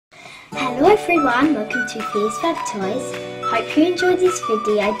Hello everyone, welcome to Phia's Fab Toys. Hope you enjoyed this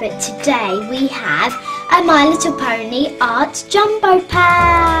video, but today we have a My Little Pony Art Jumbo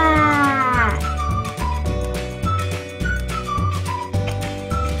Pack.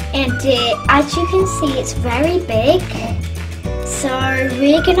 And as you can see, it's very big. So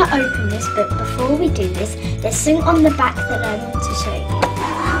we're going to open this, but before we do this, there's something on the back that I want to show you.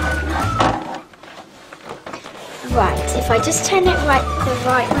 Right, if I just turn it the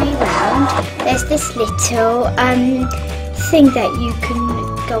right way round, there's this little thing that you can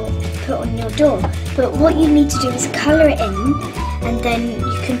go put on your door. But what you need to do is colour it in, and then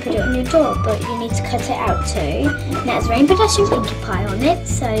you can put it on your door. But you need to cut it out too. And it has Rainbow Dash and Pinkie Pie on it,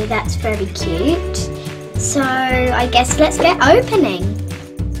 so that's very cute. So I guess let's get opening.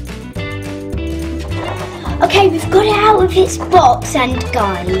 Okay, we've got it out of its box, and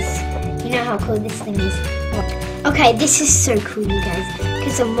guys, you know how cool this thing is. Okay, this is so cool, you guys,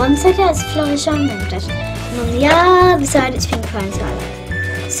 because on one side it has Fluttershy and Rainbow Dash, and on the other side it's Pinkie Pie and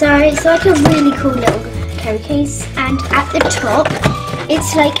Twilight. So it's like a really cool little carry case, and at the top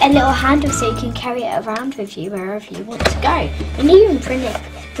it's like a little handle so you can carry it around with you wherever you want to go. And you even bring it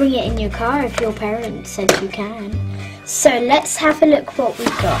in your car if your parents said you can. So let's have a look what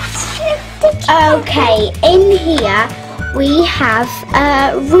we've got. Okay, in here we have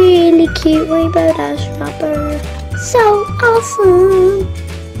a really cute Rainbow Dash rubber. So awesome!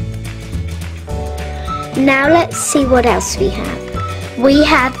 Now let's see what else we have. We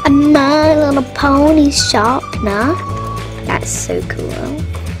have a My Little Pony sharpener. That's so cool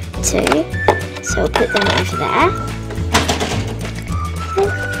too. So we'll put them over there.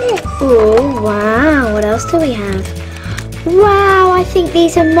 Oh wow, what else do we have? Wow, I think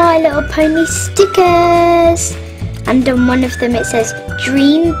these are My Little Pony stickers. And on one of them it says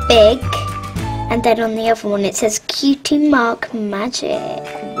Dream Big, and then on the other one it says Cutie Mark Magic.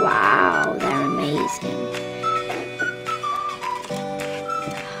 Wow, they're amazing.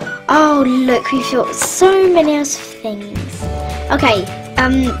 Oh look, we've got so many other things. Okay,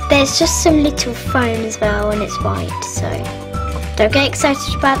 there's just some little foam as well, and it's white, so don't get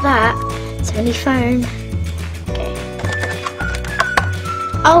excited about that. It's only foam. Okay.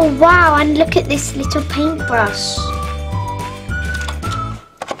 Oh wow, and look at this little paintbrush.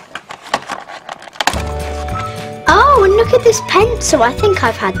 Oh, and look at this pencil. I think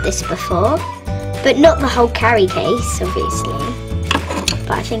I've had this before, but not the whole carry case, obviously.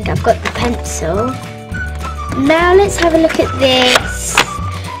 But I think I've got the pencil. Now let's have a look at this.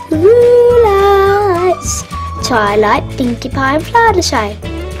 Rulers. Twilight, Pinkie Pie and Fluttershy.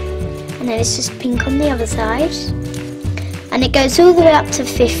 And then it's just pink on the other side. And it goes all the way up to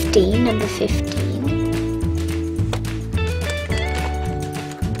 15, number 15.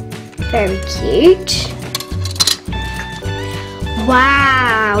 Very cute.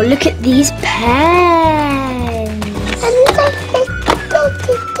 Wow, look at these pens.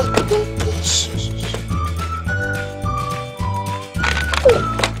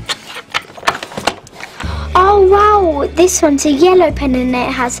 Oh wow, this one's a yellow pen and it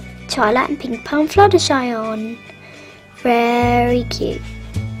has Twilight and Pinkie Pie and Fluttershy on. Very cute.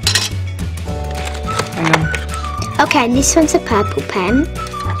 Okay, and this one's a purple pen.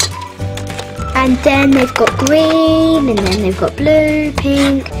 And then they've got green, and then they've got blue,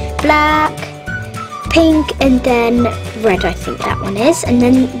 pink, black, pink, and then red, I think that one is. And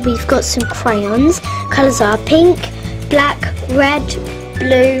then we've got some crayons. Colours are pink, black, red,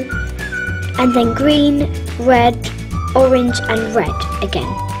 blue, and then green, red, orange, and red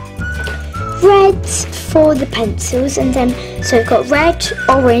again. Reds for the pencils, and then so we've got red,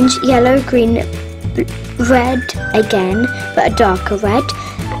 orange, yellow, green, red again, but a darker red.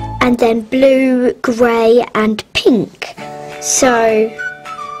 And then blue, grey and pink. So,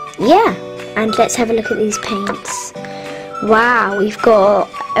 yeah. And let's have a look at these paints. Wow, we've got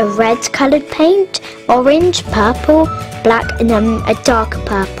a red coloured paint, orange, purple, black, and then a darker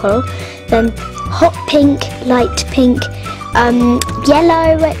purple. Then hot pink, light pink,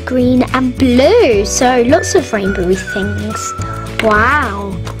 yellow, green and blue. So lots of rainbowy things. Wow.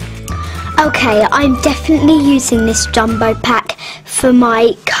 Okay, I'm definitely using this jumbo pack for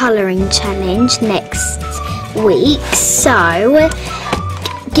my colouring challenge next week. So,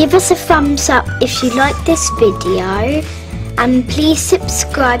 give us a thumbs up if you like this video. And please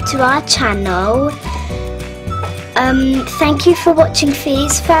subscribe to our channel. Thank you for watching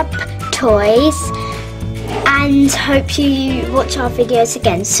Phia's Fab Toys. And hope you watch our videos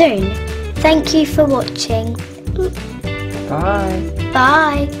again soon. Thank you for watching. Bye.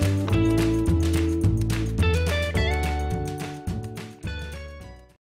 Bye.